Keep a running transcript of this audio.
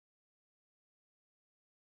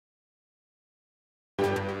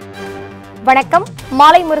வணக்கம்.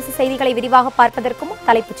 மாலை முரசு செய்திகளை விரிவாக பார்ப்பதற்கும்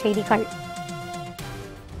தலைப்புச் செய்திகள்.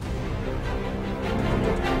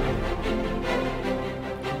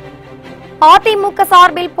 அதிமுக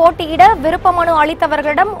சார்பில் போட்டியிட விருப்ப மனு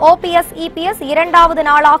அளித்தவர்களிடம் ஓபிஎஸ், இபிஎஸ் இரண்டாவது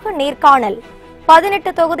நாளாக நேர்காணல்.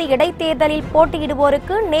 18 தொகுதி இடைத்தேர்தலில்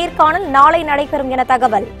போட்டியிடுவோருக்கு நேர்காணல் நாளை நடைபெறும் என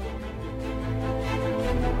தகவல்.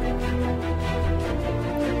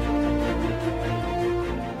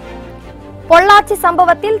 பொள்ளாச்சி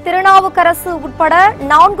சம்பவத்தில் திருநாவுக்கரசு உட்பட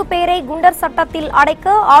 4 பேரை குண்டர் சட்டத்தில்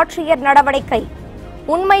அடைக்க ஆட்சியர் நடவடிக்கை.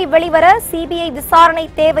 உண்மை வெளிவர சிபிஐ விசாரணை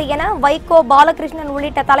தேவை என வைகோ, பாலகிருஷ்ணன்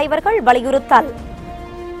உள்ளிட்ட தலைவர்கள் வலியுறுத்தல்.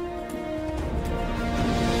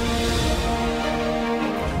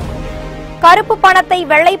 கருப்பு பணத்தை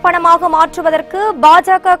வெள்ளை பணமாக மாற்றுவதற்கு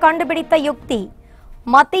பாஜக கண்டுபிடித்த யுக்தி.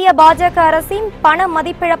 மத்திய பாஜக அரசின் பண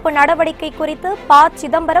மதிப்பிழப்பு நடவடிக்கை குறித்து ப.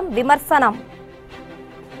 சிதம்பரம் விமர்சனம்.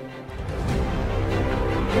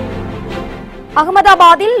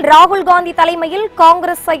 அகமதாபாத்தில் ராகுல் காந்தி தலைமையில்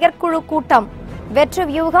காங்கிரஸ் செயற்குழு கூட்டம். வெற்றி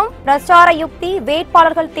வியூகம், பிரச்சார யுக்தி,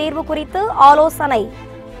 வேட்பாளர்கள் தேர்வு குறித்து ஆலோசனை.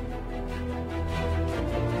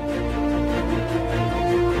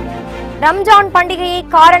 ரம்ஜான் பண்டிகையை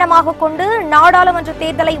காரணமாக கொண்டு நாடாளுமன்ற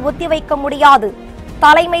தேர்தலை ஒத்திவைக்க முடியாது.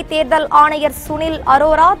 தலைமை தேர்தல் ஆணையர் சுனில்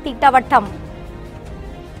அரோரா திட்டவட்டம்.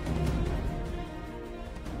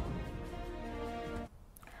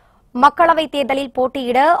 மக்களவைத் தேர்தலில்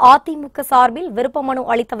போட்டியிட அதிமுக சார்பில் விருப்ப மனு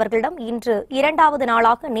அளித்தவர்களிடம் இன்று இரண்டாவது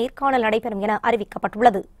நாளாக நேர்காணல் நடைபெறும் என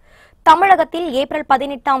அறிவிக்கப்பட்டுள்ளது. தமிழகத்தில் ஏப்ரல்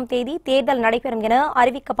 18ஆம் தேதி தேர்தல் நடைபெறும் என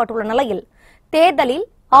அறிவிக்கப்பட்டுள்ள நிலையில் தேர்தலில்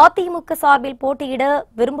அதிமுக சார்பில் போட்டியிட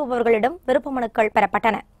விரும்புபவர்களிடம் விருப்ப மனுக்கள்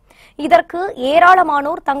பெறப்பட்டன. இதற்கு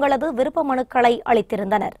ஏராளமானோர் தங்களது விருப்ப மனுக்களை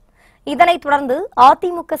அளித்திருந்தனர். இதனைத் தொடர்ந்து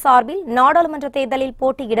அதிமுக சார்பில் நாடாளுமன்ற தேர்தலில்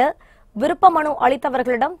போட்டியிட விருப்ப மனு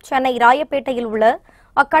அளித்தவர்களிடம் சென்னை ராயப்பேட்டையில் உள்ள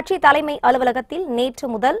அக்கட்சி தலைமை அலுவலகத்தில் நேற்று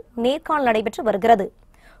முதல் நேர்காணல் நடைபெற்று வருகிறது.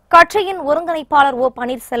 கட்சியின் ஒருங்கிணைப்பாளர் ஓ.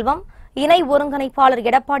 பன்னீர்செல்வம், இணை ஒருங்கிணைப்பாளர்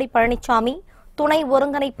எடப்பாடி பழனிசாமி, துணை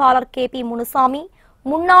ஒருங்கிணைப்பாளர் கே.பி. முனுசாமி,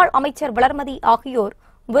 முன்னாள் அமைச்சர் வளர்மதி ஆகியோர்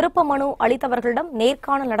விருப்ப மனு அளித்தவர்களிடம்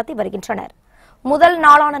நேர்காணல் நடத்தி வருகின்றனர். முதல்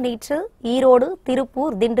நாளான நேற்று ஈரோடு,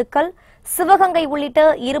 திருப்பூர், திண்டுக்கல், சிவகங்கை உள்ளிட்ட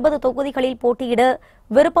 20 தொகுதிகளில் போட்டியிட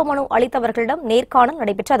விருப்ப மனு அளித்தவர்களிடம் நேர்காணல்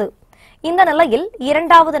நடைபெற்றது. இந்த நிலையில்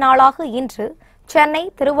இரண்டாவது நாளாக இன்று சென்னை,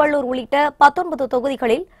 திருவள்ளூர் உள்ளிட்ட 19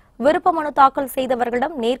 தொகுதிகளில் விருப்ப மனு தாக்கல்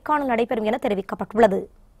செய்தவர்களிடம் நேர்காணல் நடைபெறும் என தெரிவிக்கப்பட்டுள்ளது.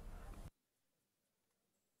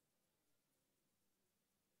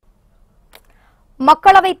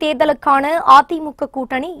 மக்களவைத் தேர்தலுக்கான அதிமுக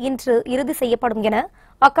கூட்டணி இன்று இறுதி செய்யப்படும் என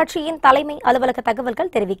அக்கட்சியின் தலைமை அலுவலக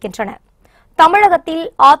தகவல்கள் தெரிவிக்கின்றன. தமிழகத்தில்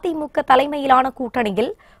அதிமுக தலைமையிலான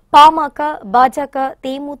கூட்டணியில் பாமக, பாஜக,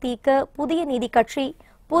 தேமுதிக, புதிய நீதி கட்சி,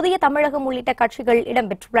 புதிய தமிழகம் உள்ளிட்ட கட்சிகள்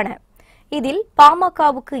இடம்பெற்றுள்ளன. இதில்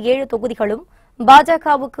பாமகவுக்கு 7 தொகுதிகளும்,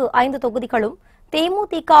 பாஜகவுக்கு 5 தொகுதிகளும்,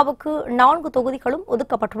 தேமுதிகவுக்கு 4 தொகுதிகளும்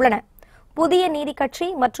ஒதுக்கப்பட்டுள்ளன. புதிய நீதி கட்சி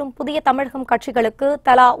மற்றும் புதிய தமிழகம் கட்சிகளுக்கு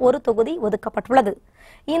தலா 1 தொகுதி ஒதுக்கப்பட்டுள்ளது.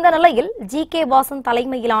 இந்த நிலையில் ஜி.கே. வாசன்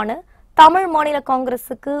தலைமையிலான தமிழ் மாநில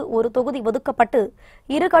காங்கிரசுக்கு 1 தொகுதி ஒதுக்கப்பட்டு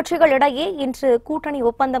இரு கட்சிகளிடையே இன்று கூட்டணி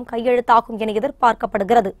ஒப்பந்தம் கையெழுத்தாகும் என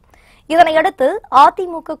எதிர்பார்க்கப்படுகிறது. இதனையடுத்து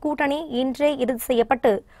அதிமுக கூட்டணி இன்றே இறுதி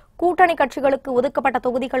செய்யப்பட்டு கூட்டணி கட்சிகளுக்கு ஒதுக்கப்பட்ட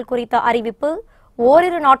தொகுதிகள் குறித்த அறிவிப்பு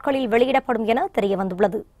ஓரிரு நாட்களில் வெளியிடப்படும் என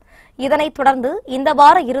தெரியவந்துள்ளது. இதனைத் தொடர்ந்து இந்த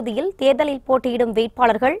வார இறுதியில் தேர்தலில் போட்டியிடும்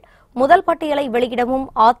வேட்பாளர்கள் முதல் பட்டியலை வெளியிடவும்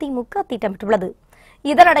அதிமுக திட்டமிட்டுள்ளது.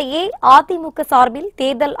 இதனிடையே அதிமுக சார்பில்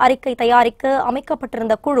தேர்தல் அறிக்கை தயாரிக்க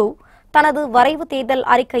அமைக்கப்பட்டிருந்த குழு தனது வரைவு தேர்தல்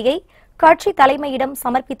அறிக்கையை கட்சி தலைமையிடம்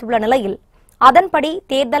சமர்ப்பித்துள்ள நிலையில் அதன்படி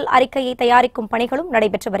தேர்தல் அறிக்கையை தயாரிக்கும் பணிகளும்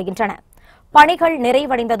நடைபெற்று வருகின்றன. பணிகள்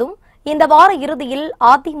நிறைவடைந்ததும் இந்த வார இறுதியில்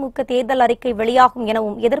அதிமுக தேர்தல் அறிக்கை வெளியாகும்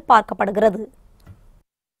எனவும் எதிர்பார்க்கப்படுகிறது.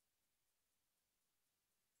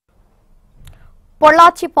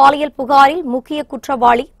 பொள்ளாச்சி பாலியல் புகாரில் முக்கிய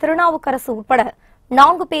குற்றவாளி திருநாவுக்கரசு உட்பட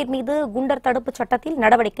 4 பேர் மீது குண்டர் தடுப்புச் சட்டத்தில்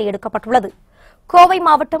நடவடிக்கை எடுக்கப்பட்டுள்ளது. கோவை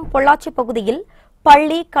மாவட்டம் பொள்ளாச்சி பகுதியில்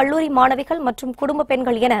பள்ளி, கல்லூரி மாணவிகள் மற்றும் குடும்ப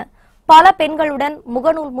பெண்கள் என பல பெண்களுடன்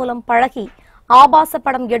முகநூல் மூலம் பழகி ஆபாச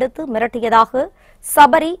படம் எடுத்து மிரட்டியதாக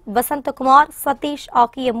சபரி, வசந்தகுமார், சதீஷ்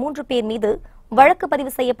ஆகிய 3 பேர் மீது வழக்கு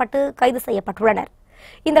பதிவு செய்யப்பட்டு கைது செய்யப்பட்டுள்ளனர்.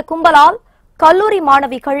 இந்த கும்பலால் கல்லூரி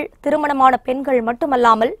மாணவிகள், திருமணமான பெண்கள்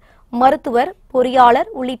மட்டுமல்லாமல் மருத்துவர், பொறியாளர்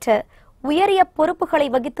உள்ளிட்ட உயரிய பொறுப்புகளை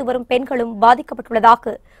வகித்து வரும் பெண்களும்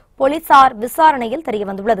பாதிக்கப்பட்டுள்ளதாக போலீசார் விசாரணையில்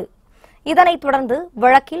தெரியவந்துள்ளது. இதனைத் தொடர்ந்து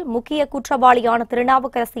வழக்கில் முக்கிய குற்றவாளியான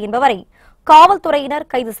திருநாவுக்கரசு என்பவரை காவல்துறையினர்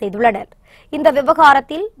கைது செய்துள்ளனர். இந்த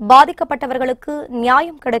விவகாரத்தில் பாதிக்கப்பட்டவர்களுக்கு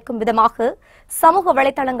நியாயம் கிடைக்கும் விதமாக சமூக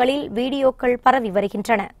வலைதளங்களில் வீடியோக்கள் பரவி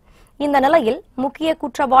வருகின்றன. இந்த நிலையில் முக்கிய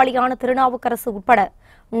குற்றவாளியான திருநாவுக்கரசு உட்பட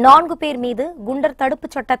 4 பேர் மீது குண்டர்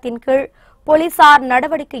தடுப்புச் சட்டத்தின் கீழ் போலீசார்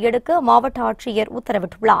நடவடிக்கை எடுக்க மாவட்ட ஆட்சியர்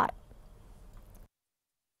உத்தரவிட்டுள்ளார்.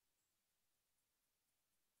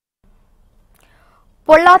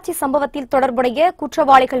 பொள்ளாச்சி சம்பவத்தில் தொடர்புடைய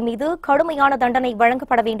குற்றவாளிகள் மீது கடுமையான தண்டனை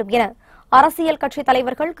வழங்கப்பட வேண்டும் என அரசியல் கட்சித்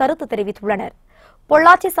தலைவர்கள் கருத்து தெரிவித்துள்ளனர்.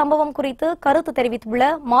 பொள்ளாச்சி சம்பவம் குறித்து கருத்து தெரிவித்துள்ள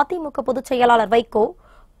மதிமுக பொதுச் செயலாளர் வைகோ,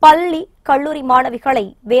 பள்ளி கல்லூரி மாணவிகளை,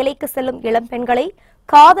 வேலைக்கு செல்லும் இளம்பெண்களை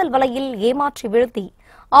காதல் வலையில் ஏமாற்றி வீழ்த்தி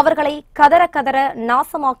அவர்களை கதற கதற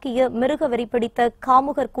நாசமாக்கிய மிருகவெறி பிடித்த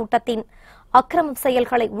காமுகர் கூட்டத்தின் அக்கிரம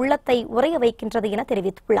செயல்களை உள்ளத்தை உறைய வைக்கின்றது என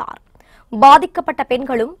தெரிவித்துள்ளார். பாதிக்கப்பட்ட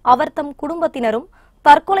பெண்களும் அவர்தம் குடும்பத்தினரும்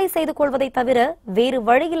தற்கொலை செய்து கொள்வதை தவிர வேறு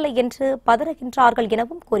வழியில்லை என்று பதறுகின்றார்கள்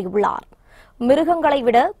எனவும் கூறியுள்ளார். மிருகங்களை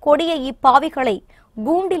விட கொடிய இப்பாவிகளை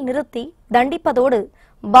கூண்டில் நிறுத்தி தண்டிப்பதோடு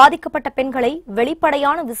பாதிக்கப்பட்ட பெண்களை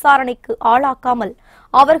வெளிப்படையான விசாரணைக்கு ஆளாக்காமல்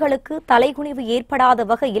அவர்களுக்கு தலைகுனிவு ஏற்படாத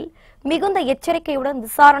வகையில் மிகுந்த எச்சரிக்கையுடன்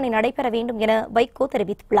விசாரணை நடைபெற வேண்டும் என வைகோ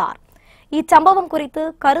தெரிவித்துள்ளார். இச்சம்பவம் குறித்து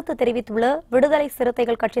கருத்து தெரிவித்துள்ள விடுதலை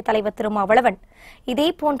சிறுத்தைகள் கட்சித் தலைவர் திருமாவளவன்,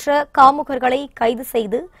 இதேபோன்ற காமுகர்களை கைது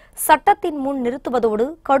செய்து சட்டத்தின் முன் நிறுத்துவதோடு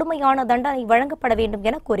கடுமையான தண்டனை வழங்கப்பட வேண்டும்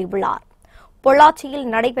என கூறியுள்ளார். பொள்ளாச்சியில்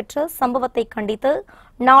நடைபெற்ற சம்பவத்தை கண்டித்து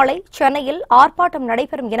நாளை சென்னையில் ஆர்ப்பாட்டம்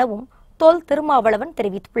நடைபெறும் எனவும் தொல் திருமாவளவன்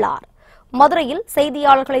தெரிவித்துள்ளார். மதுரையில்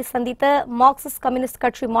செய்தியாளர்களை சந்தித்த மார்க்சிஸ்ட் கம்யூனிஸ்ட்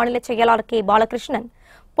கட்சி மாநில செயலாளர் கே பாலகிருஷ்ணன்,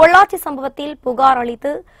 பொள்ளாச்சி சம்பவத்தில் புகார்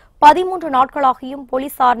அளித்து 13 நாட்களாகியும்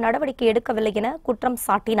போலீசார் நடவடிக்கை எடுக்கவில்லை என குற்றம்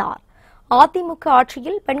சாட்டினார். அதிமுக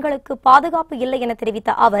ஆட்சியில் பெண்களுக்கு பாதுகாப்பு இல்லை என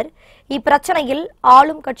தெரிவித்த அவர், இப்பிரச்சனையில்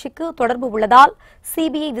ஆளும் கட்சிக்கு தொடர்பு உள்ளதால்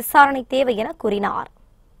சிபிஐ விசாரணை தேவை என கூறினார்.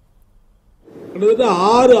 கிட்டத்தட்ட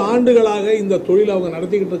 6 ஆண்டுகளாக இந்த தொழில் அவங்க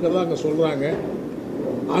நடத்திக்கிட்டு இருக்கிறதா அங்க சொல்றாங்க.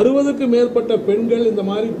 60க்கு மேற்பட்ட பெண்கள் இந்த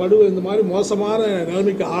மாதிரி மோசமான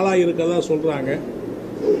நிலைமைக்கு ஆளாகி இருக்கிறதா சொல்றாங்க.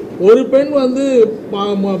 ஒரு பெண்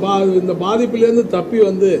இந்த பாதிப்பிலிருந்து தப்பி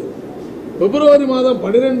பிப்ரவரி மாதம்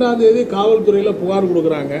 12ஆம் தேதி காவல்துறையில் புகார்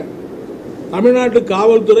கொடுக்குறாங்க. தமிழ்நாட்டு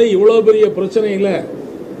காவல்துறை இவ்வளவு பெரிய பிரச்சனையில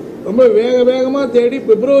ரொம்ப வேகமா தேடி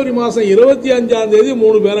பிப்ரவரி மாதம் 25ஆம் தேதி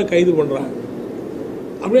 3 பேரை கைது பண்றாங்க.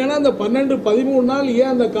 அப்படின்னா அந்த 12-13 நாள்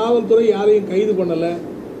ஏன் அந்த காவல்துறை யாரையும் கைது பண்ணல?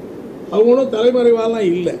 அவங்களும் தலைமறைவாலாம்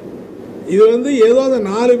இல்லை. இது ஏதோ அந்த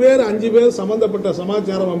 4 பேர் 5 பேர் சம்பந்தப்பட்ட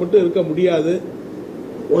சமாச்சாரம் மட்டும் இருக்க முடியாது.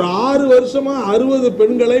 ஒரு 6 வருஷமா 60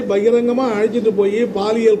 பெண்களை பகிரங்கமா அழைச்சிட்டு போய்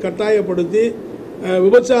பாலியல் கட்டாயப்படுத்தி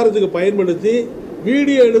விபச்சாரத்துக்கு பயன்படுத்தி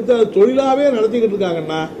வீடியோ எடுத்து அது தொழிலாவே நடத்திக்கிட்டு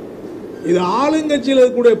இருக்காங்கன்னா, இது ஆளுங்கட்சியில்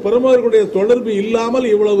இருக்கக்கூடிய பிரமுகர்களுடைய தொடர்பு இல்லாமல்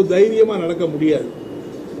இவ்வளவு தைரியமா நடக்க முடியாது.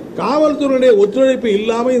 காவல்துறையுடைய ஒத்துழைப்பு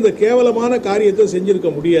இல்லாமல் இந்த கேவலமான காரியத்தை செஞ்சிருக்க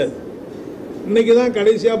முடியாது. இன்னைக்கு தான்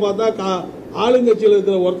கடைசியா பார்த்தா ஆளுங்கட்சியில்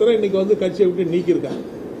இருக்கிற ஒருத்தரை இன்னைக்கு கட்சியை விட்டு நீக்கியிருக்காங்க.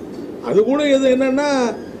 அது கூட இது என்னன்னா,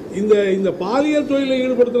 இந்த பாலியல் தொழிலை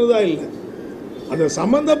ஈடுபடுத்துறதா இல்லை, அந்த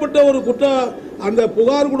சம்பந்தப்பட்ட ஒரு அந்த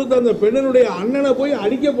புகார் கொடுத்த அந்த பெண்ணினுடைய அண்ணனை போய்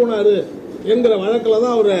அடிக்க போனாரு என்கிற வழக்கில்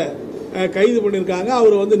தான் அவரை கைது பண்ணியிருக்காங்க,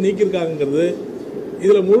 அவரை நீக்கியிருக்காங்கிறது.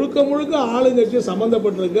 இதுல முழுக்க ஆளுங்கட்சி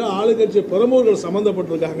சம்பந்தப்பட்டிருக்கு, ஆளுங்கட்சி பிரமுகர்கள்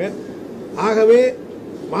சம்பந்தப்பட்டிருக்காங்க. ஆகவே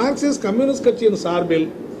மார்க்சிஸ்ட் கம்யூனிஸ்ட் கட்சியின் சார்பில்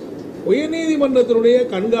உயர்நீதிமன்றத்தினுடைய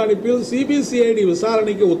கண்காணிப்பில் சிபிசிஐடி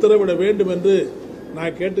விசாரணைக்கு உத்தரவிட வேண்டும் என்று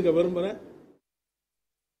நான் கேட்டுக்க விரும்புகிறேன்.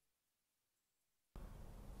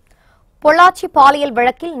 பொள்ளாச்சி பாலியல்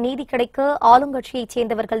வழக்கில் நீதி கிடைக்க ஆளுங்கட்சியைச்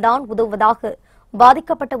சேர்ந்தவர்கள்தான் உதவுவதாக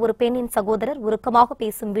பாதிக்கப்பட்ட ஒரு பெண்ணின் சகோதரர் உருக்கமாக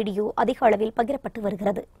பேசும் வீடியோ அதிக அளவில் பகிரப்பட்டு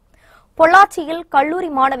வருகிறது. பொள்ளாச்சியில் கல்லூரி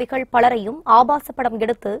மாணவிகள் பலரையும் ஆபாச படம்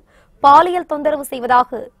எடுத்து பாலியல் தொந்தரவு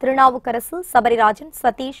செய்வதாக திருநாவுக்கரசு, சபரிராஜன்,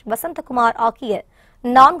 சதீஷ், வசந்தகுமார் ஆகிய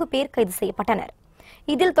 4 பேர் கைது செய்யப்பட்டனர்.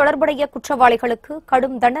 இதில் தொடர்புடைய குற்றவாளிகளுக்கு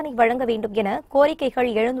கடும் தண்டனை வழங்க வேண்டும் என கோரிக்கைகள்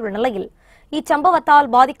எழுந்துள்ள நிலையில் இச்சம்பவத்தால்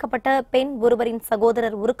பாதிக்கப்பட்ட பெண் ஒருவரின்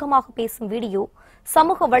சகோதரர் உருக்கமாக பேசும் வீடியோ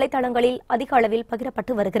சமூக வலைதளங்களில் அதிக அளவில்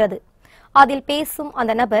பகிரப்பட்டு வருகிறது. அதில் பேசும்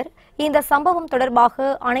அந்த நபர் இந்த சம்பவம்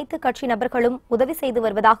தொடர்பாக அனைத்து கட்சி நபர்களும் உதவி செய்து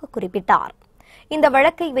வருவதாக குறிப்பிட்டார். இந்த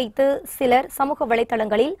வழக்கை வைத்து சிலர் சமூக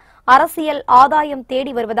வலைதளங்களில் அரசியல் ஆதாயம்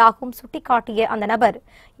தேடி வருவதாகவும் சுட்டிக்காட்டிய அந்த நபர்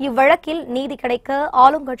இவ்வழக்கில் நீதி கிடைக்க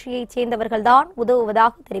ஆளுங்கட்சியைச் சேர்ந்தவர்கள்தான்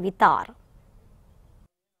உதவுவதாக தெரிவித்தார்.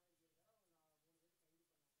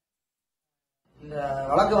 இந்த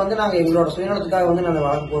வழக்கு நாங்க எங்களோட சுயநலத்துக்காக நாங்க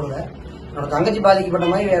வழக்கு போடல. என்னோட தங்கச்சி பாதிக்கப்பட்ட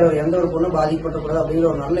மாதிரி வேற எந்த ஒரு பொண்ணு பாதிக்கப்படக்கூடாது அப்படிங்கிற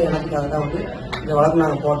ஒரு நல்ல எண்ணத்துக்காக தான் இந்த வழக்கு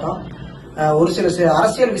நாங்க போட்டோம். ஒரு சில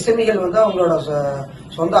அரசியல் விசமிகள் அவங்களோட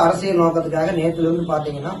சொந்த அரசியல் நோக்கத்துக்காக நேற்றுல இருந்து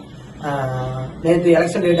பாத்தீங்கன்னா நேற்று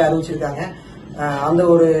எலெக்ஷன் டேட் அறிவிச்சிருக்காங்க. அந்த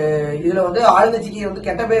ஒரு இதுல ஆளுங்கட்சிக்கு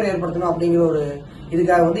கெட்ட பேர் ஏற்படுத்தணும் அப்படிங்கிற ஒரு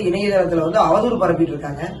இதுக்காக இணையதளத்துல அவதூறு பரப்பிட்டு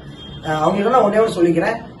இருக்காங்க. அவங்களுக்கு நான் ஒன்னே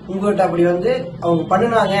சொல்லிக்கிறேன், உங்ககிட்ட அப்படி அவங்க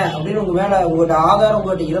பண்ணுனாங்க அப்படின்னு உங்க மேல உங்கள்கிட்ட ஆதாரம்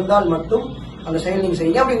உங்ககிட்ட இருந்தால் மட்டும் அந்த செயல் நீங்க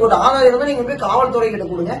செய்யுங்க. அப்படி உங்கள்கிட்ட ஆதாரம் இருந்தால் நீங்க போய் காவல்துறை கிட்ட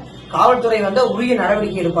கொடுங்க. காவல்துறை வந்து உரிய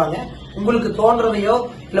நடவடிக்கை எடுப்பாங்க. உங்களுக்கு தோன்றதையோ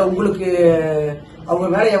இல்ல உங்களுக்கு அவங்க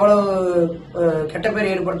மேல எவ்வளவு கெட்ட பேர்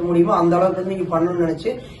ஏற்படுத்த முடியுமோ அந்த அளவுக்கு வந்து நீங்க பண்ணணும்னு நினைச்சு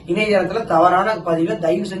இணையதளத்துல தவறான பதிவை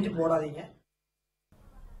தயவு செஞ்சு போடாதீங்க.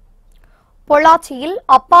 பொள்ளாச்சியில்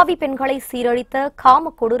அப்பாவி பெண்களை சீரழித்த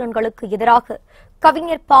காம கொடூரங்களுக்கு எதிராக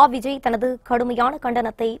கவிஞர் ப. விஜய் தனது கடுமையான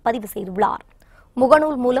கண்டனத்தை பதிவு செய்துள்ளார்.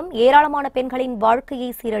 முகநூல் மூலம் ஏராளமான பெண்களின் வாழ்க்கையை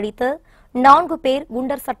சீரழித்த 4 பேர்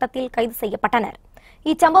குண்டர் சட்டத்தில் கைது செய்யப்பட்டனர்.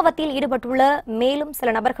 இச்சம்பவத்தில் ஈடுபட்டுள்ள மேலும்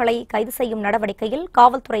சில நபர்களை கைது செய்யும் நடவடிக்கையில்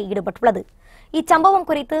காவல்துறை ஈடுபட்டுள்ளது. இச்சம்பவம்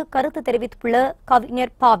குறித்து கருத்து தெரிவித்துள்ள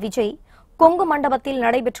கவிஞர் ப. விஜய், கொங்கு மண்டபத்தில்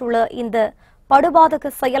நடைபெற்றுள்ள இந்த படுபாதக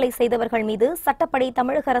செயலை செய்தவர்கள் மீது சட்டப்படி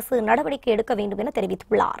தமிழக அரசு நடவடிக்கை எடுக்க வேண்டும் என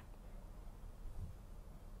தெரிவித்துள்ளார்.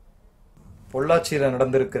 பொள்ளாச்சியில்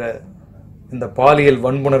நடந்திருக்கிற இந்த பாலியல்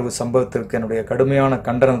வன்புணர்வு சம்பவத்திற்கு என்னுடைய கடுமையான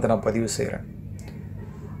கண்டனத்தை நான் பதிவு செய்கிறேன்.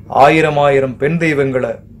 ஆயிரம் பெண்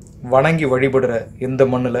தெய்வங்களை வணங்கி வழிபடுற இந்த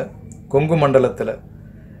மண்ணில், கொங்கு மண்டலத்தில்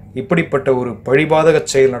இப்படிப்பட்ட ஒரு பழிபாதக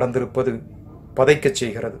செயல் நடந்திருப்பது பதைக்கச்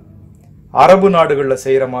செய்கிறது. அரபு நாடுகளில்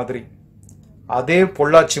செய்கிற மாதிரி அதே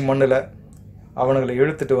பொள்ளாச்சி மண்ணில் அவனுங்களை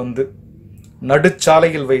இழுத்துட்டு வந்து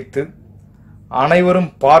நடுச்சாலையில் வைத்து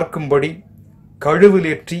அனைவரும் பார்க்கும்படி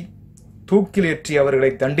கழுவிலேற்றி தூக்கிலேற்றி அவர்களை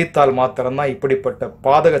தண்டித்தால் மாத்திரம்தான் இப்படிப்பட்ட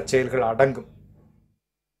பாதக செயல்கள் அடங்கும்.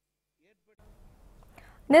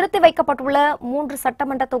 நிறுத்தி வைக்கப்பட்டுள்ள 3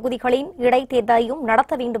 சட்டமன்ற தொகுதிகளின் இடைத்தேர்தலையும்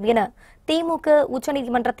நடத்த வேண்டும் என திமுக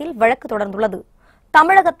உச்சநீதிமன்றத்தில் வழக்கு தொடர்ந்துள்ளது.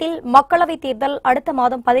 தமிழகத்தில் மக்களவைத் தேர்தல் அடுத்த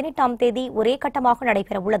மாதம் 18ஆம் தேதி ஒரே கட்டமாக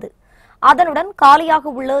நடைபெறவுள்ளது. அதனுடன் காலியாக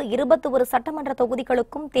உள்ள 21 சட்டமன்ற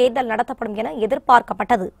தொகுதிகளுக்கும் தேர்தல் நடத்தப்படும் என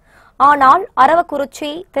எதிர்பார்க்கப்பட்டது. ஆனால் அரவக்குறிச்சி,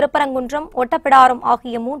 திருப்பரங்குன்றம், ஒட்டப்பிடாரம்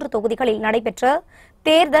ஆகிய 3 தொகுதிகளில் நடைபெற்ற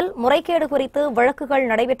தேர்தல் முறைகேடு குறித்து வழக்குகள்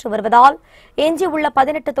நடைபெற்று வருவதால் எஞ்சியுள்ள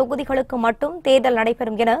 18 தொகுதிகளுக்கு மட்டும் தேர்தல்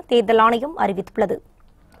நடைபெறும் என தேர்தல் ஆணையம் அறிவித்துள்ளது.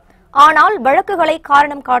 ஆனால் வழக்குகளை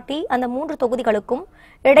காரணம் காட்டி அந்த 3 தொகுதிகளுக்கும்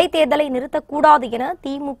இடைத்தேர்தலை நிறுத்தக்கூடாது என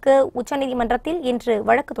திமுக உச்சநீதிமன்றத்தில் இன்று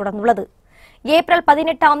வழக்கு தொடர்ந்துள்ளது. ஏப்ரல்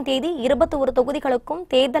 18ஆம் தேதி 21 தொகுதிகளுக்கும்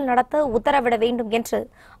தேர்தல் நடத்த உத்தரவிட வேண்டும் என்று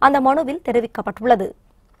அந்த மனுவில் தெரிவிக்கப்பட்டுள்ளது.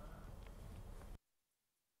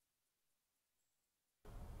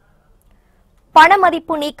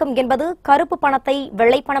 பணமதிப்பு நீக்கம் என்பது கருப்பு பணத்தை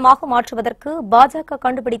வெள்ளைப்பணமாக மாற்றுவதற்கு பாஜக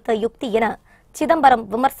கண்டுபிடித்த யுக்தி என சிதம்பரம்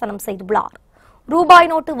விமர்சனம் செய்துள்ளார். ரூபாய்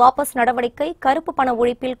நோட்டு வாபஸ் நடவடிக்கை கருப்பு பண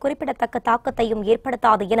ஒழிப்பில் குறிப்பிடத்தக்க தாக்கத்தையும்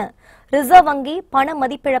ஏற்படுத்தாது என ரிசர்வ் வங்கி பண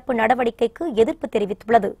மதிப்பிழப்பு நடவடிக்கைக்கு எதிர்ப்பு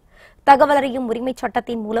தெரிவித்துள்ளது. தகவல் அறியும் உரிமை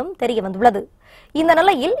சட்டத்தின் மூலம் தெரியவந்துள்ளது. இந்த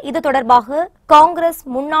நிலையில் இது தொடர்பாக காங்கிரஸ்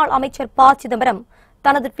முன்னாள் அமைச்சர் ப. சிதம்பரம்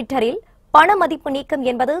தனது ட்விட்டரில் பண மதிப்பு நீக்கம்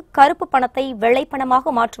என்பது கருப்பு பணத்தை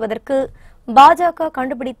வெள்ளைப்பணமாக மாற்றுவதற்கு பாஜக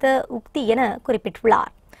கண்டுபிடித்த உக்தி என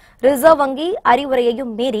குறிப்பிட்டுள்ளார். ரிசர்வ் வங்கி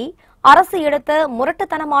அறிவுரையையும் மீறி அரசு எடுத்த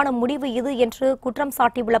முரட்டுத்தனமான முடிவு இது என்று குற்றம்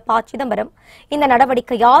சாட்டியுள்ள ப. சிதம்பரம், இந்த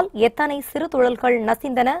நடவடிக்கையால் எத்தனை சிறு தொழில்கள்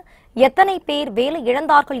நசிந்தன, எத்தனை பேர் வேலை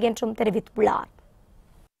இழந்தார்கள் என்றும் தெரிவித்துள்ளார்.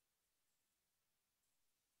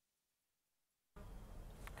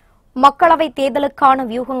 மக்களவைத் தேர்தலுக்கான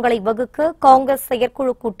வியூகங்களை வகுக்க காங்கிரஸ்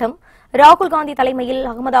செயற்குழு கூட்டம் ராகுல் காந்தி தலைமையில்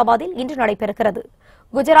அகமதாபாத்தில் இன்று நடைபெறுகிறது.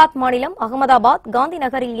 குஜராத் மாநிலம் அகமதாபாத் காந்தி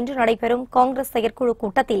நகரில் இன்று நடைபெறும் காங்கிரஸ் செயற்குழு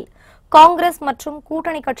கூட்டத்தில் காங்கிரஸ் மற்றும்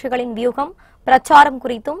கூட்டணி கட்சிகளின் வியூகம், பிரச்சாரம்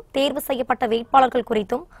குறித்தும் தேர்வு செய்யப்பட்ட வேட்பாளர்கள்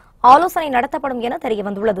குறித்தும் ஆலோசனை நடத்தப்படும் என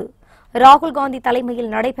தெரியவந்துள்ளது. ராகுல் காந்தி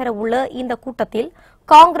தலைமையில் நடைபெறவுள்ள இந்த கூட்டத்தில்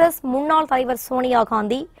காங்கிரஸ் முன்னாள் தலைவர் சோனியா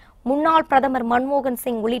காந்தி, முன்னாள் பிரதமர் மன்மோகன்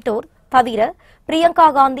சிங் உள்ளிட்டோர் தவிர பிரியங்கா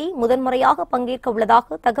காந்தி முதன்முறையாக பங்கேற்க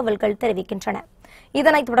உள்ளதாக தகவல்கள் தெரிவிக்கின்றன.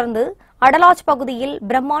 இதனைத் தொடர்ந்து அடலாஜ் பகுதியில்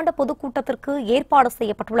பிரம்மாண்ட பொதுக்கூட்டத்திற்கு ஏற்பாடு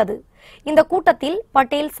செய்யப்பட்டுள்ளது. இந்த கூட்டத்தில்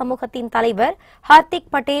பட்டேல் சமூகத்தின் தலைவர் ஹர்திக்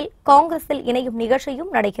பட்டேல் காங்கிரஸில் இணையும்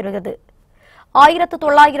நிகழ்ச்சியும் நடைபெறுகிறது.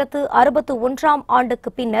 1961ஆம்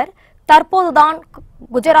ஆண்டுக்கு பின்னர் தற்போதுதான்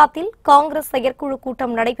குஜராத்தில் காங்கிரஸ் செயற்குழு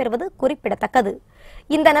கூட்டம் நடைபெறுவது குறிப்பிடத்தக்கது.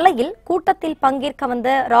 இந்த நிலையில் கூட்டத்தில் பங்கேற்க வந்த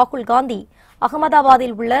ராகுல் காந்தி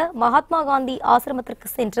அகமதாபாத்தில் உள்ள மகாத்மா காந்தி ஆசிரமத்திற்கு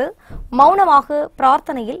சென்று மௌனமாக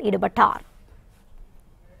பிரார்த்தனையில் ஈடுபட்டார்.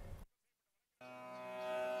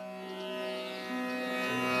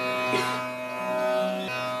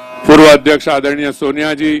 पूर्व अध्यक्ष आदरणीय सोनिया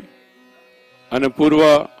जी અને પૂર્વ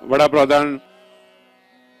વડાપ્રધાન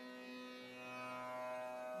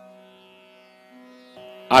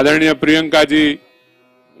आदरणीय प्रियंका जी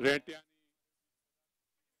रेटिया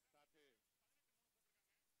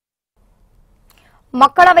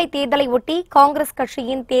மக்களவைத் தேர்தலை ஒட்டி காங்கிரஸ்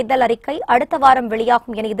கட்சியின் தேர்தல் அறிக்கை அடுத்த வாரம்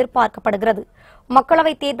வெளியாகும் என எதிர்பார்க்கப்படுகிறது.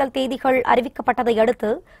 மக்களவைத் தேர்தல் தேதிகள் அறிவிக்கப்பட்டதை அடுத்து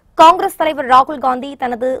காங்கிரஸ் தலைவர் ராகுல் காந்தி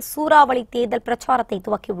தனது சூறாவளி தேர்தல் பிரச்சாரத்தை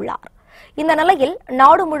துவக்கியுள்ளார். இந்த நிலையில்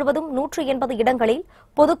நாடு முழுவதும் 180 இடங்களில்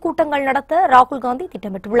பொதுக்கூட்டங்கள் நடத்த ராகுல் காந்தி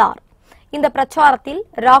திட்டமிட்டுள்ளார். இந்த பிரச்சாரத்தில்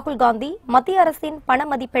ராகுல் காந்தி மத்திய அரசின் பண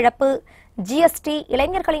மதிப்பிழப்பு, ஜிஎஸ்டி,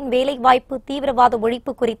 இளைஞர்களின் வேலைவாய்ப்பு, தீவிரவாத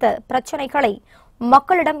ஒழிப்பு குறித்த பிரச்சினைகளை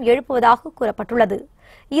மக்களிடம் எழுப்புவதாக கூறப்பட்டுள்ளது.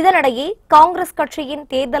 இதனிடையே காங்கிரஸ் கட்சியின்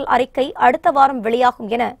தேர்தல் அறிக்கை அடுத்த வாரம் வெளியாகும்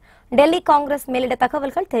என டெல்லி காங்கிரஸ் மேலிட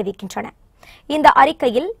தகவல்கள் தெரிவிக்கின்றன. இந்த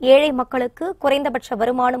அறிக்கையில் ஏழை மக்களுக்கு குறைந்தபட்ச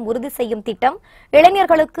வருமானம் உறுதி செய்யும் திட்டம்,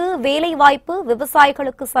 இளைஞர்களுக்கு வேலைவாய்ப்பு,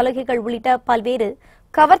 விவசாயிகளுக்கு சலுகைகள் உள்ளிட்ட பல்வேறு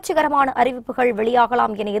கவர்ச்சிகரமான அறிவிப்புகள்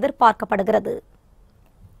வெளியாகலாம் என எதிர்பார்க்கப்படுகிறது.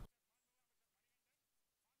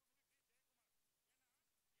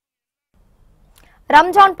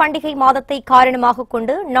 ரம்ஜான் பண்டிகை மாதத்தை காரணமாக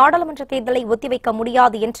கொண்டு நாடாளுமன்ற தேர்தலை ஒத்திவைக்க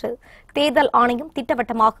முடியாது என்று தேர்தல் ஆணையம்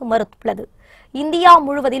திட்டவட்டமாக மறுத்துள்ளது. இந்தியா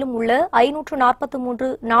முழுவதிலும் உள்ள 543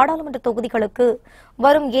 நாடாளுமன்ற தொகுதிகளுக்கு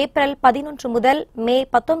வரும் ஏப்ரல் 11 முதல் மே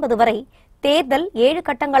 19 வரை தேர்தல் 7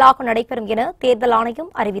 கட்டங்களாக நடைபெறும் என தேர்தல்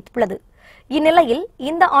ஆணையம் அறிவித்துள்ளது. இந்நிலையில்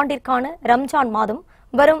இந்த ஆண்டிற்கான ரம்ஜான் மாதம்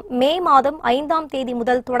வரும் மே மாதம் 5ஆம் தேதி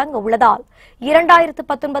முதல் தொடங்க உள்ளதால்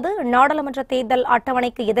 2019 நாடாளுமன்ற தேர்தல்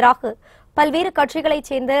அட்டவணைக்கு எதிராக பல்வேறு கட்சிகளைச்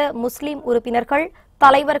சேர்ந்த முஸ்லிம் உறுப்பினர்கள்,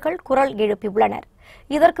 தலைவர்கள் குரல் எழுப்பியுள்ளனர்.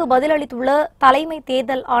 இதற்கு பதிலளித்துள்ள தலைமை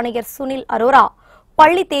தேர்தல் ஆணையர் சுனில் அரோரா,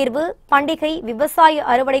 பள்ளி தேர்வு, பண்டிகை, விவசாய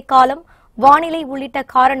அறுவடை காலம், வானிலை உள்ளிட்ட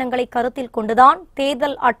காரணங்களை கருத்தில் கொண்டுதான்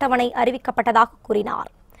தேர்தல் அட்டவணை அறிவிக்கப்பட்டதாக கூறினார்.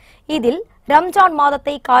 இதில் ரம்ஜான்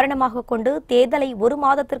மாதத்தை காரணமாக கொண்டு தேர்தலை ஒரு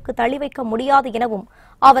மாதத்திற்கு தள்ளி வைக்க முடியாது எனவும்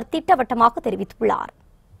அவர் திட்டவட்டமாக தெரிவித்துள்ளார்.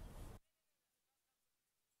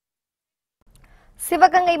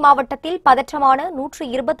 சிவகங்கை மாவட்டத்தில் பதற்றமான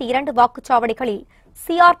 122 வாக்குச்சாவடிகளில்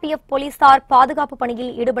சிஆர்பிஎஃப் போலீசார் பாதுகாப்பு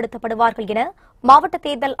பணியில் ஈடுபடுத்தப்படுவார்கள் என மாவட்ட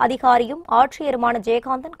தேர்தல் அதிகாரியும் ஆட்சியருமான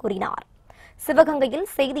ஜெயகாந்தன் கூறினார். சிவகங்கையில்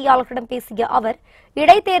செய்தியாளர்களிடம் பேசிய அவர்,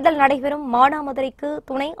 இடைத்தேர்தல் நடைபெறும் மானாமதுரைக்கு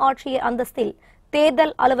துணை ஆட்சியர் அந்தஸ்தில்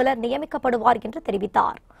தேர்தல் அலுவலர் நியமிக்கப்படுவார் என்று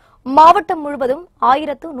தெரிவித்தார். மாவட்டம் முழுவதும்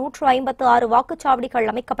 1156 வாக்குச்சாவடிகள்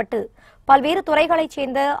அமைக்கப்பட்டு பல்வேறு துறைகளைச்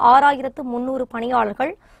சேர்ந்த 6300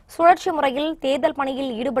 பணியாளர்கள் சுழற்சி முறையில் தேர்தல்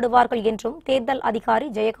பணியில் ஈடுபடுவார்கள் என்றும் தேர்தல் அதிகாரி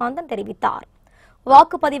ஜெயகாந்தன் தெரிவித்தார்.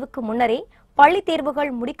 வாக்குப்பதிவுக்கு முன்னரே பள்ளித்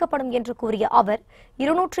தேர்வுகள் முடிக்கப்படும் என்று கூறிய அவர்,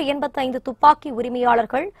 285 துப்பாக்கி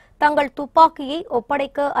உரிமையாளர்கள் தங்கள் துப்பாக்கியை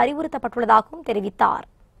ஒப்படைக்க அறிவுறுத்தப்பட்டுள்ளதாகவும் தெரிவித்தார்.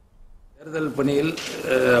 தேர்தல் பணியில்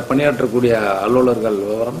பணியாற்றக்கூடிய அலுவலர்கள்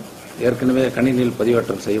விவரம் ஏற்கனவே கணினியில்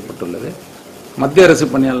பதிவேற்றம் செய்யப்பட்டுள்ளது. மத்திய அரசு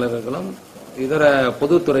பணியாளர்களும் இதர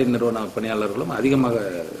பொதுத்துறை நிறுவன பணியாளர்களும் அதிகமாக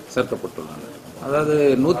சேர்க்கப்பட்டுள்ளனர். அதாவது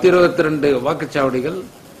 122 வாக்குச்சாவடிகள்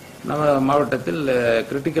நம்ம மாவட்டத்தில்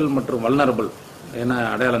கிரிட்டிக்கல் மற்றும் வல்னரபிள் என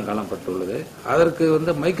அடையாளம் காணப்பட்டுள்ளது. அதற்கு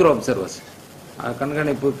மைக்ரோ அப்சர்வர்ஸ்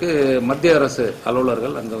கண்காணிப்புக்கு மத்திய அரசு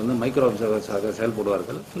அலுவலர்கள் அங்கு மைக்ரோ அப்சர்வர்ஸாக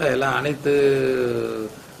செயல்படுவார்கள். எல்லாம் அனைத்து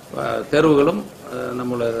தேர்வுகளும்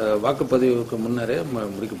நம்மளோட வாக்குப்பதிவுக்கு முன்னரே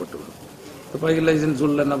முடிக்கப்பட்டுள்ளது. துப்பாக்கி லைசன்ஸ்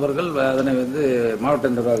உள்ள நபர்கள் அதனை மாவட்ட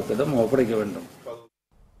நிர்வாகத்திடம் ஒப்படைக்க வேண்டும்.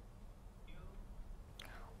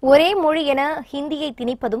 ஒரே மொழி என ஹிந்தியை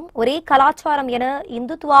திணிப்பதும், ஒரே கலாச்சாரம் என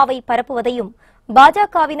இந்துத்துவாவை பரப்புவதையும்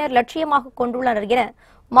பாஜகவினர் லட்சியமாக கொண்டுள்ளனர் என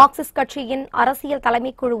மார்க்சிஸ்ட் கட்சியின் அரசியல்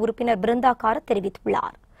தலைமைக்குழு உறுப்பினர் பிருந்தா காரத்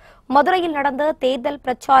தெரிவித்துள்ளார். மதுரையில் நடந்த தேர்தல்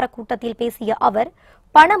பிரச்சார கூட்டத்தில் பேசிய அவர்,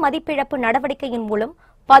 பண மதிப்பிழப்பு நடவடிக்கையின் மூலம்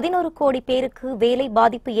 11 கோடி பேருக்கு வேலை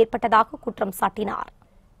பாதிப்பு ஏற்பட்டதாக குற்றம் சாட்டினார்.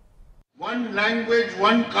 One language,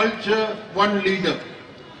 one culture, one leader.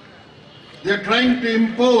 They are trying to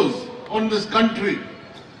impose on this country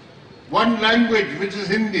one language, which is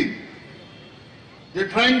Hindi. They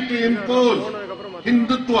are trying to impose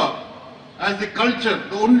Hindutva as the culture,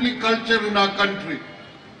 the only culture in our country.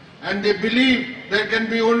 And they believe there can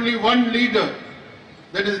be only one leader,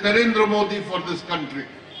 that is Narendra Modi, for this country.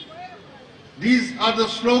 These are the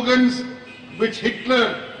slogans which Hitler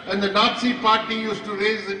and the Nazi party used to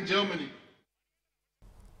raise in Germany.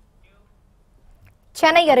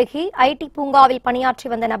 Chennai அருகே ID பூங்காவில் பணியாற்றி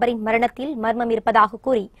வந்த நபரின் மரணத்தில் மர்மம் இருப்பதாக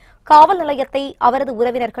கூறி காவல் நிலையத்தை அவரது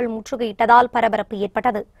உறவினர்கள் முற்றுகையிட்டதால் பரபரப்பு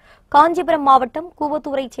ஏற்பட்டது. காஞ்சிபுரம் மாவட்டம்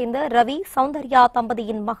கூவத்தூரைச் சேர்ந்த ரவி சௌந்தர்யா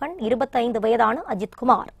தம்பதியின் மகன் 25 வயதான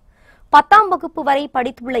அஜித்குமார் 10ஆம் வகுப்பு வரை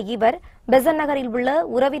படித்துள்ள இவர் பெசன் நகரில் உள்ள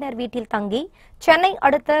உறவினர் வீட்டில் தங்கி சென்னை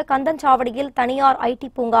அடுத்த கந்தன்சாவடியில் தனியார் ஐடி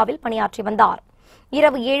பூங்காவில் பணியாற்றி வந்தார்.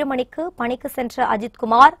 இரவு 7 மணிக்கு பணிக்கு சென்ற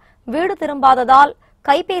அஜித்குமார் வீடு திரும்பாததால்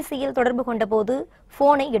கைபேசியில் தொடர்பு கொண்டபோது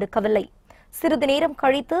போனை எடுக்கவில்லை. சிறிது நேரம்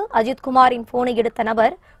கழித்து அஜித்குமாரின் போனை எடுத்த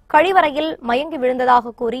நபர் கழிவறையில் மயங்கி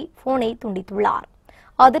விழுந்ததாக கூறி போனை துண்டித்துள்ளார்.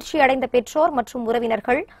 அதிர்ச்சியடைந்த பெற்றோர் மற்றும்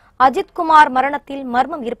உறவினர்கள் அஜித்குமார் மரணத்தில்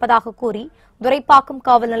மர்மம் இருப்பதாக கூறி துரைப்பாக்கம்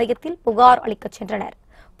காவல் நிலையத்தில் புகார் அளிக்கச் சென்றனர்.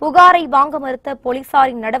 புகாரை வாங்க மறுத்த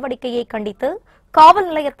போலீசாரின் நடவடிக்கையை கண்டித்து காவல்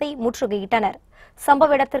நிலையத்தை முற்றுகையிட்டனர்.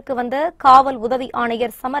 சம்பவ இடத்திற்கு வந்த காவல் உதவி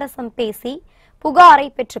ஆணையர் சமரசம் பேசி புகாரை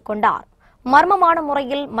பெற்றுக் கொண்டார். மர்மமான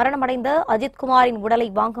முறையில் மரணமடைந்த அஜித்குமாரின் உடலை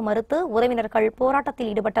வாங்க மறுத்து உறவினர்கள் போராட்டத்தில்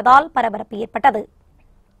ஈடுபட்டதால் பரபரப்பு ஏற்பட்டது.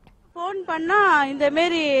 போன் பண்ணா இந்த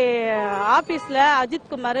மாரி ஆபீஸ்ல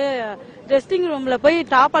அஜித்குமார் ரெஸ்டிங் ரூம்ல போய்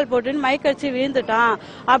டாப்பால் போட்டுன்னு மைக் அடிச்சு விழுந்துட்டான்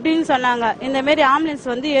அப்படின்னு சொன்னாங்க. இந்த மாரி ஆம்புலன்ஸ்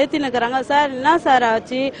வந்து ஏத்தி நிக்கிறாங்க. சார் என்ன சார்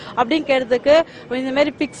ஆச்சு அப்படின்னு கேட்டதுக்கு இந்த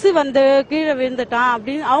மாரி பிக்ஸ் வந்து கீழே விழுந்துட்டான்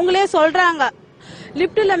அப்படின்னு அவங்களே சொல்றாங்க.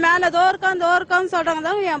 லிப்ட்ல மேல தோர்க்கான்னு சொல்றாங்க.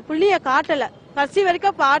 என் புள்ளிய காட்டல, கடைசி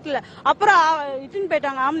வரைக்கும் பாட்டல. அப்புறம் இட்டுன்னு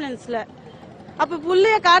போயிட்டாங்க ஆம்புலன்ஸ்ல. அப்ப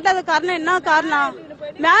புள்ளைய காட்டாத காரணம் என்ன காரணம்?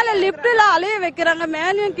 மேல லிப்ட்ல அலைய வைக்கிறாங்க,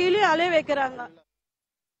 மேலயும் கீழே அலைய வைக்கிறாங்க.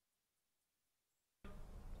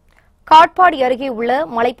 காட்பாடி அருகே உள்ள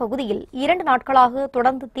மலைப்பகுதியில் 2 நாட்களாக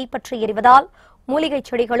தொடர்ந்து தீப்பற்றி எரிவதால் மூலிகை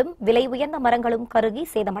செடிகளும் விலை உயர்ந்த மரங்களும் கருகி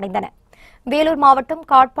சேதமடைந்தன. வேலூர் மாவட்டம்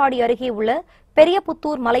காட்பாடி அருகே உள்ள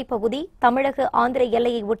பெரியபுத்தூர் மலைப்பகுதி தமிழக ஆந்திர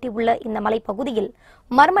எல்லையை ஒட்டியுள்ள இந்த மலைப்பகுதியில்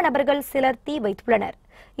மர்ம நபர்கள் சிலர் தீ வைத்துள்ளனர்.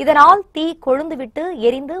 இதனால் தீ கொழுந்துவிட்டு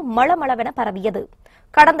எரிந்து மளமளவென பரவியது.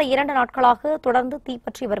 கடந்த 2 நாட்களாக தொடர்ந்து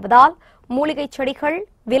தீப்பற்றி வருவதால் மூலிகை செடிகள்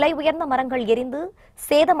விலை உயர்ந்த மரங்கள் எரிந்து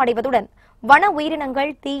சேதமடைவதுடன் வன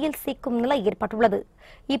உயிரினங்கள் தீயில் சிக்கும் நிலை ஏற்பட்டுள்ளது.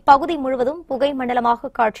 இப்பகுதி முழுவதும் புகை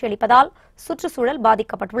மண்டலமாக காட்சியளிப்பதால் சுற்றுச்சூழல்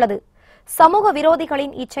பாதிக்கப்பட்டுள்ளது. சமூக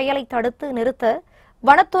விரோதிகளின் இச்செயலை தடுத்து நிறுத்த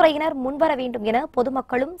வனத்துறையினர் முன்வர வேண்டும் என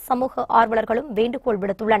பொதுமக்களும் சமூக ஆர்வலர்களும் வேண்டுகோள்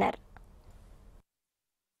விடுத்துள்ளனர்.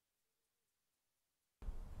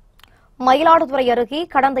 மயிலாடுதுறை அருகே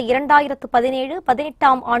கடந்த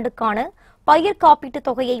 2017-18 ஆண்டுக்கான பயிர் காப்பீட்டுத்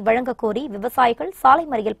தொகையை வழங்கக் கோரி விவசாயிகள் சாலை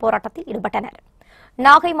மறியல் போராட்டத்தில் ஈடுபட்டனர்.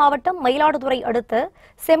 நாகை மாவட்டம் மயிலாடுதுறை அடுத்த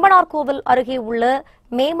செம்பனார்கோவில் அருகே உள்ள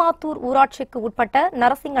மேமாத்தூர் ஊராட்சிக்கு உட்பட்ட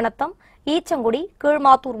நரசிங்கநத்தம், ஈச்சங்குடி,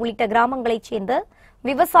 கீழ்மாத்தூர் உள்ளிட்ட கிராமங்களைச் சேர்ந்த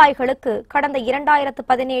விவசாயிகளுக்கு கடந்த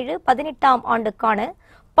 2017-18 ஆண்டுக்கான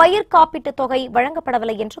பயிர் காப்பீட்டுத் தொகை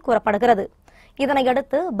வழங்கப்படவில்லை என்று கூறப்படுகிறது.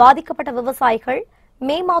 இதனையடுத்து பாதிக்கப்பட்ட விவசாயிகள்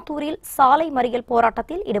மேமாத்தூரில் சாலை மறியல்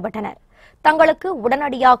போராட்டத்தில் ஈடுபட்டனர். தங்களுக்கு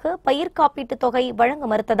உடனடியாக பயிர் காப்பீட்டுத் தொகை வழங்க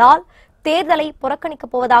மறுத்ததால் தேர்தலை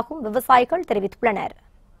புறக்கணிக்கப் போவதாகவும் விவசாயிகள் தெரிவித்துள்ளனர்.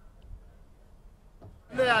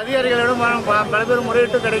 அதிகாரிகளிடம் பல பேர்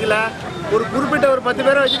முறையிட்டு கிடைக்கல. ஒரு குறிப்பிட்ட ஒரு 10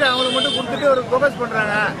 பேரை வச்சுட்டு அவங்களுக்கு மட்டும் கொடுத்துட்டு ஒரு ஃபோக்கஸ்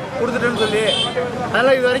பண்றாங்க கொடுத்துட்டேன்னு சொல்லி.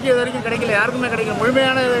 அதெல்லாம் இது வரைக்கும் கிடைக்கல, யாருக்குமே கிடைக்கல.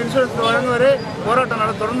 முழுமையான இன்சூரன்ஸ் வழங்குவாரு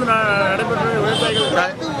போராட்டம் தொடர்ந்து நடைபெற்ற விவசாயிகள்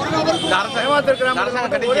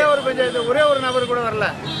ஒரே ஒரு பஞ்சாயத்து ஒரே ஒரு நபர் கூட வரல.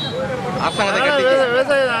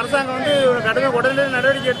 விவசாய அரசாங்கம் வந்து உடனே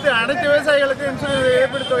நடவடிக்கை எடுத்து அனைத்து விவசாயிகளுக்கு இன்சூரன்ஸ்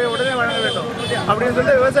இழப்பீடு தொகை உடனே வழங்க வேண்டும் அப்படின்னு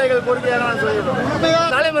சொல்லிட்டு விவசாயிகள் கோரிக்கையாக சொல்லிட்டோம்.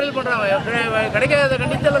 சாலை மறியல் பண்றாங்க, கிடைக்காத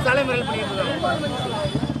கண்டிப்பாக சாலை மறியல் பண்ணிட்டு இருக்காங்க.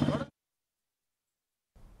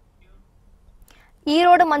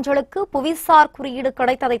 ஈரோடு மஞ்சளுக்கு புவிசார் குறியீடு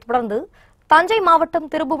கிடைத்ததைத் தொடர்ந்து தஞ்சை மாவட்டம்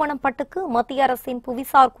திருபுவனம் பட்டுக்கு மத்திய அரசின்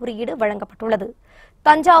புவிசார் குறியீடு வழங்கப்பட்டுள்ளது.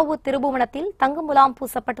 தஞ்சாவூர் திருபுவனத்தில் தங்கு முலாம்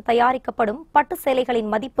பூசப்பட்டு தயாரிக்கப்படும் பட்டு சேலைகளின்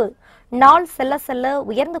மதிப்பு நாள் செல்ல செல்ல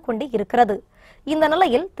உயர்ந்து கொண்டே இருக்கிறது. இந்த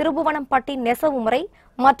நிலையில் திருபுவனம் பட்டின் நெசவு முறை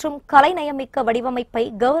மற்றும் கலைநயமிக்க வடிவமைப்பை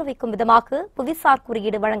கௌரவிக்கும் விதமாக புவிசார்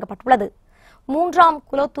குறியீடு வழங்கப்பட்டுள்ளது. 3ஆம்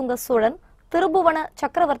குலோத்துங்க சோழன் திருபுவன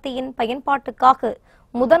சக்கரவர்த்தியின் பயன்பாட்டுக்காக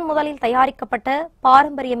முதலில் தயாரிக்கப்பட்ட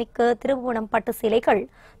பாரம்பரியமிக்க திருபுவனம் பட்டு சேலைகள்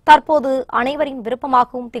தற்போது அனைவரின்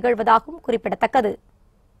விருப்பமாகவும் திகழ்வதாகவும் குறிப்பிடத்தக்கது.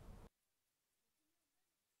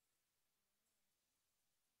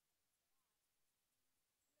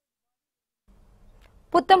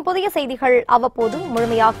 புத்தம் புதிய செய்திகள் அவ்வப்போது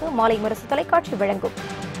முழுமையாக மாலை முரசு தொலைக்காட்சி வழங்கும்.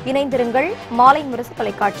 இணைந்திருங்கள் மாலை முரசு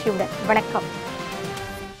தொலைக்காட்சியுடன். வணக்கம்.